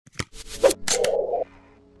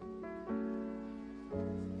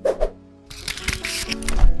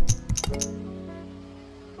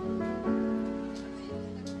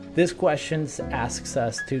This question asks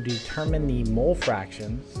us to determine the mole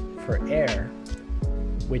fractions for air,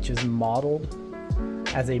 which is modeled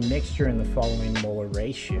as a mixture in the following molar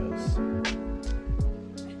ratios.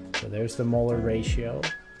 So there's the molar ratio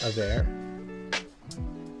of air.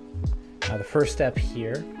 Now the first step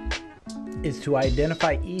here is to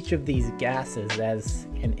identify each of these gases as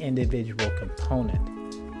an individual component.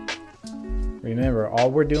 Remember,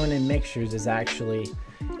 all we're doing in mixtures is actually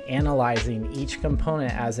analyzing each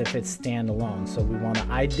component as if it's standalone. So we want to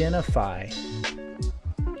identify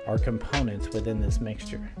our components within this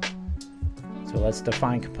mixture. So let's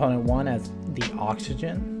define component 1 as the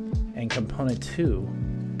oxygen and component 2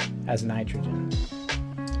 as nitrogen.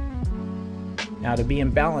 Now to be in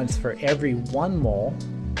balance, for every 1 mole,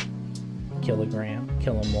 kilogram,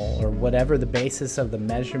 kilomole, or whatever the basis of the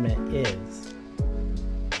measurement is,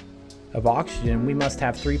 of oxygen, we must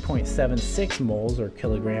have 3.76 moles or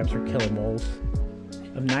kilograms or kilomoles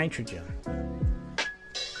of nitrogen.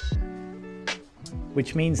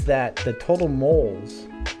 Which means that the total moles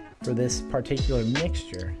for this particular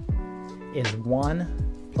mixture is 1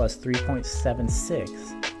 plus 3.76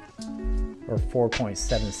 or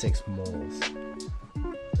 4.76 moles.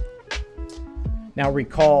 Now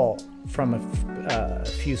recall from a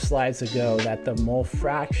few slides ago that the mole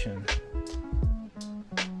fraction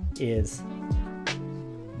is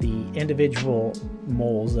the individual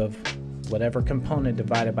moles of whatever component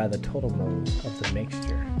divided by the total moles of the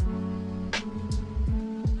mixture.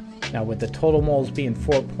 Now with the total moles being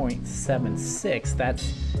 4.76,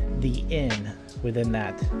 that's the N within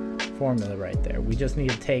that formula right there. We just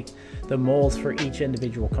need to take the moles for each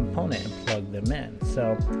individual component and plug them in.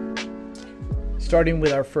 So starting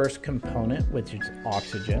with our first component, which is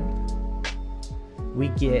oxygen, we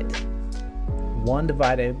get 1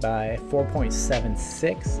 divided by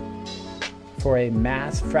 4.76 for a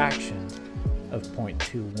mass fraction of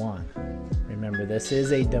 0.21. Remember, this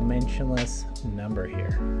is a dimensionless number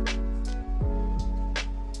here.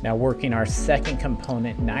 Now working our second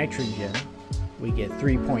component, nitrogen, we get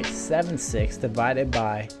 3.76 divided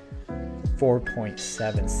by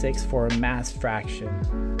 4.76 for a mass fraction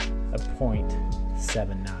of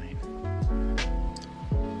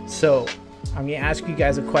 0.79. So I'm going to ask you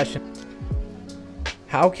guys a question.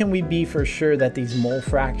 How can we be for sure that these mole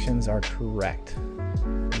fractions are correct?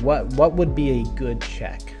 What would be a good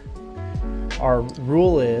check? Our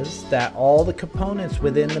rule is that all the components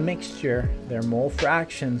within the mixture, their mole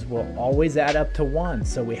fractions will always add up to 1.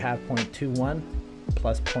 So we have 0.21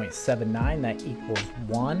 plus 0.79, that equals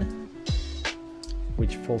 1,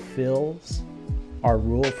 which fulfills our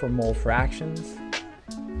rule for mole fractions.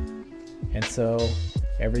 And so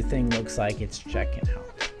everything looks like it's checking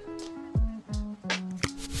out.